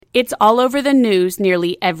It's all over the news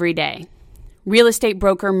nearly every day. Real estate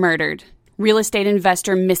broker murdered. Real estate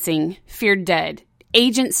investor missing, feared dead.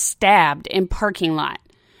 Agent stabbed in parking lot.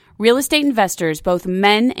 Real estate investors, both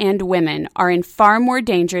men and women, are in far more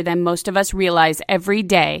danger than most of us realize every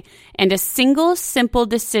day, and a single simple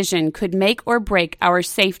decision could make or break our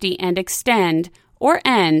safety and extend, or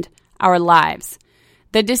end, our lives.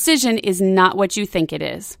 The decision is not what you think it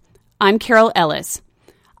is. I'm Carol Ellis.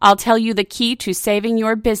 I'll tell you the key to saving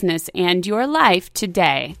your business and your life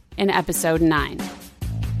today in episode 9.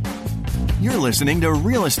 You're listening to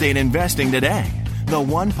Real Estate Investing Today, the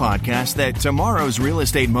one podcast that tomorrow's real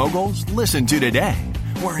estate moguls listen to today,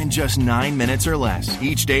 where in just 9 minutes or less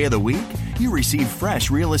each day of the week, you receive fresh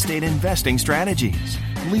real estate investing strategies,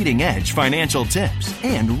 leading-edge financial tips,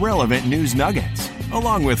 and relevant news nuggets,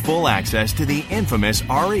 along with full access to the infamous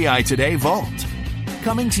REI Today Vault.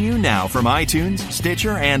 Coming to you now from iTunes,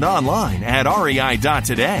 Stitcher, and online at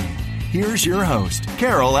rei.today. Here's your host,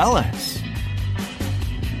 Carol Ellis.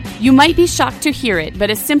 You might be shocked to hear it, but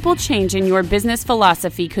a simple change in your business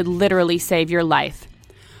philosophy could literally save your life.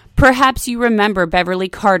 Perhaps you remember Beverly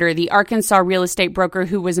Carter, the Arkansas real estate broker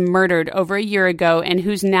who was murdered over a year ago and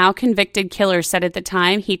whose now convicted killer said at the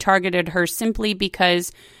time he targeted her simply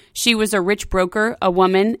because she was a rich broker, a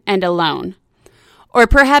woman, and alone. Or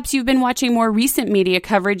perhaps you've been watching more recent media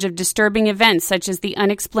coverage of disturbing events such as the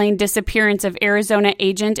unexplained disappearance of Arizona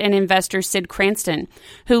agent and investor Sid Cranston,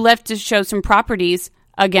 who left to show some properties,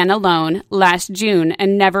 again alone, last June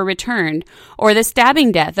and never returned, or the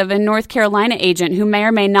stabbing death of a North Carolina agent who may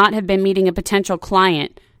or may not have been meeting a potential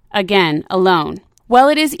client, again alone. While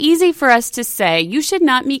it is easy for us to say you should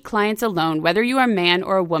not meet clients alone, whether you are a man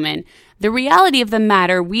or a woman, the reality of the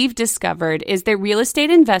matter we've discovered is that real estate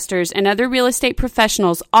investors and other real estate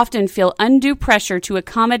professionals often feel undue pressure to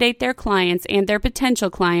accommodate their clients and their potential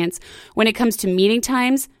clients when it comes to meeting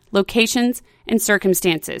times, locations, and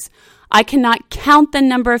circumstances. I cannot count the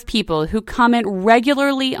number of people who comment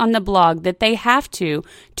regularly on the blog that they have to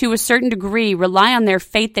a certain degree, rely on their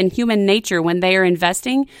faith in human nature when they are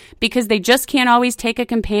investing because they just can't always take a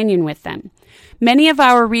companion with them. Many of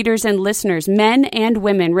our readers and listeners, men and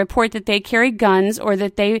women, report that they carry guns or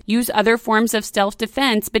that they use other forms of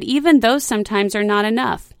self-defense, but even those sometimes are not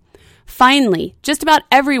enough. Finally, just about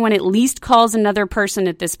everyone at least calls another person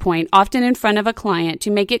at this point, often in front of a client, to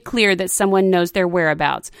make it clear that someone knows their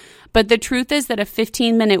whereabouts. But the truth is that a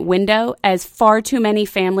 15-minute window, as far too many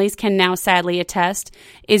families can now sadly attest,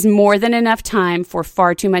 is more than enough time for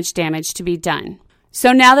far too much damage to be done.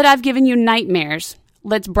 So now that I've given you nightmares,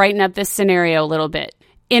 let's brighten up this scenario a little bit.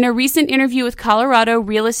 In a recent interview with Colorado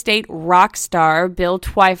real estate rock star Bill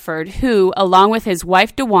Twyford, who, along with his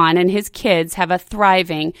wife DeJuan and his kids, have a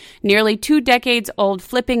thriving, nearly 2 decades old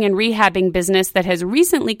flipping and rehabbing business that has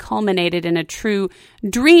recently culminated in a true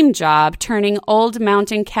dream job, turning old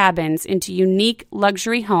mountain cabins into unique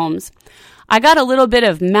luxury homes, I got a little bit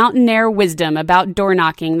of mountaineer wisdom about door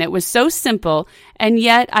knocking that was so simple, and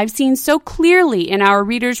yet I've seen so clearly in our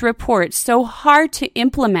readers' reports, so hard to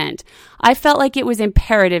implement. I felt like it was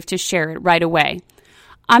imperative to share it right away.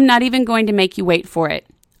 I'm not even going to make you wait for it.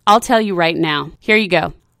 I'll tell you right now. Here you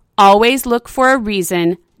go. Always look for a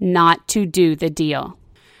reason not to do the deal.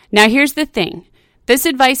 Now here's the thing. This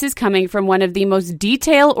advice is coming from one of the most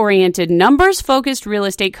detail-oriented, numbers-focused real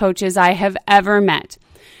estate coaches I have ever met.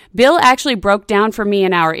 Bill actually broke down for me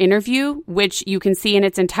in our interview, which you can see in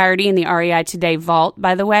its entirety in the REI Today Vault,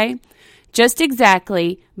 by the way, just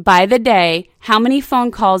exactly, by the day, how many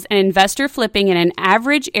phone calls an investor flipping in an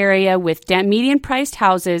average area with median-priced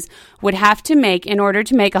houses would have to make in order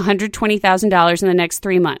to make $120,000 in the next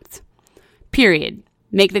 3 months. Period.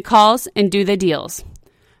 Make the calls and do the deals.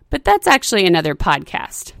 But that's actually another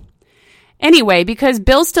podcast. Anyway, because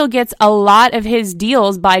Bill still gets a lot of his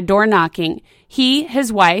deals by door knocking, he,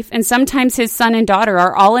 his wife, and sometimes his son and daughter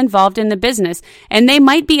are all involved in the business, and they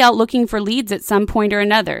might be out looking for leads at some point or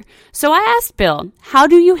another. So I asked Bill, how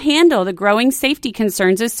do you handle the growing safety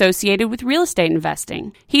concerns associated with real estate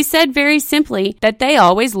investing? He said very simply that they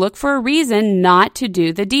always look for a reason not to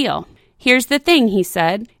do the deal. Here's the thing, he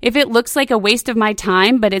said. If it looks like a waste of my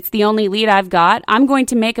time, but it's the only lead I've got, I'm going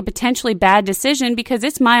to make a potentially bad decision because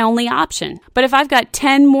it's my only option. But if I've got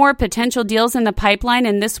 10 more potential deals in the pipeline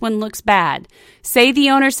and this one looks bad, say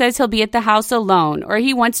the owner says he'll be at the house alone, or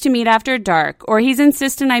he wants to meet after dark, or he's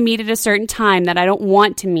insistent I meet at a certain time that I don't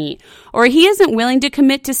want to meet, or he isn't willing to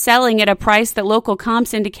commit to selling at a price that local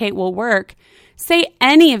comps indicate will work, say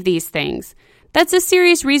any of these things. That's a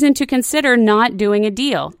serious reason to consider not doing a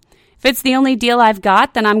deal. If it's the only deal I've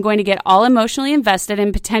got, then I'm going to get all emotionally invested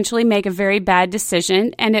and potentially make a very bad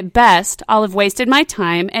decision, and at best, I'll have wasted my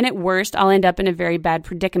time, and at worst, I'll end up in a very bad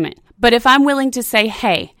predicament. But if I'm willing to say,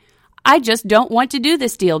 hey, I just don't want to do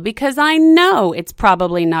this deal because I know it's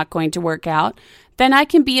probably not going to work out, then I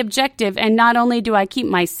can be objective, and not only do I keep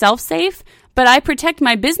myself safe, but I protect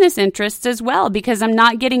my business interests as well because I'm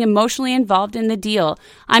not getting emotionally involved in the deal.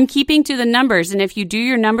 I'm keeping to the numbers, and if you do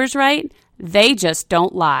your numbers right, they just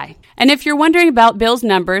don't lie. And if you're wondering about Bill's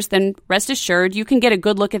numbers, then rest assured you can get a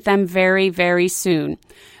good look at them very, very soon.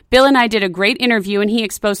 Bill and I did a great interview, and he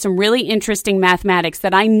exposed some really interesting mathematics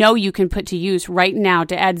that I know you can put to use right now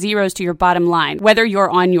to add zeros to your bottom line, whether you're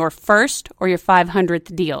on your first or your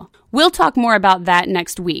 500th deal. We'll talk more about that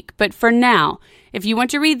next week, but for now, if you want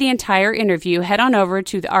to read the entire interview, head on over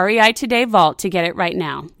to the REI Today Vault to get it right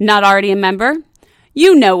now. Not already a member?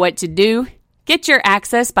 You know what to do. Get your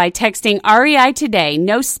access by texting REI Today,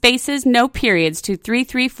 no spaces, no periods, to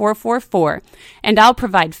 33444, and I'll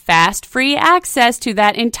provide fast, free access to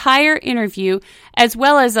that entire interview, as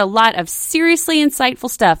well as a lot of seriously insightful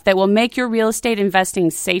stuff that will make your real estate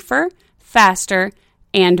investing safer, faster,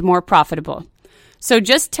 and more profitable. So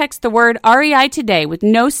just text the word REI Today with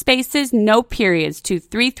no spaces, no periods to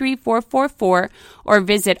 33444 or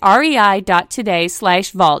visit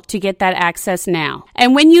rei.today/vault to get that access now.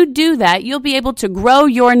 And when you do that, you'll be able to grow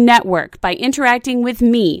your network by interacting with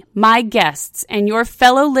me, my guests, and your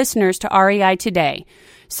fellow listeners to REI Today.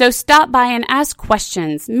 So stop by and ask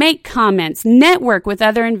questions, make comments, network with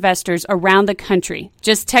other investors around the country.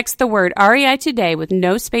 Just text the word REI Today with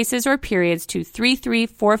no spaces or periods to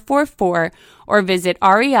 33444 or visit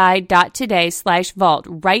rei.today/vault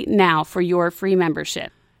right now for your free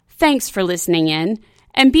membership. Thanks for listening in,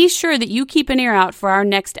 and be sure that you keep an ear out for our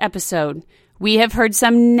next episode. We have heard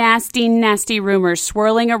some nasty, nasty rumors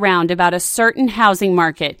swirling around about a certain housing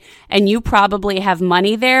market, and you probably have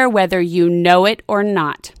money there whether you know it or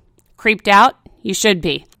not. Creeped out? You should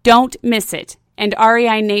be. Don't miss it. And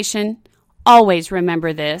REI Nation, always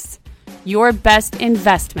remember this: your best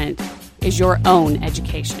investment is your own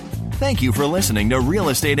education. Thank you for listening to Real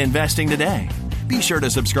Estate Investing Today. Be sure to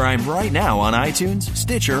subscribe right now on iTunes,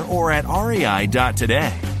 Stitcher, or at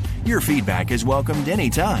rei.today. Your feedback is welcomed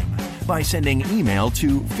anytime by sending email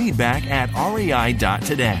to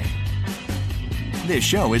feedback@rei.today. This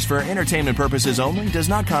show is for entertainment purposes only, does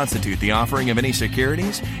not constitute the offering of any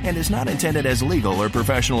securities, and is not intended as legal or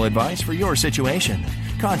professional advice for your situation.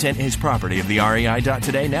 Content is property of the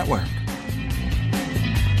REI.today network.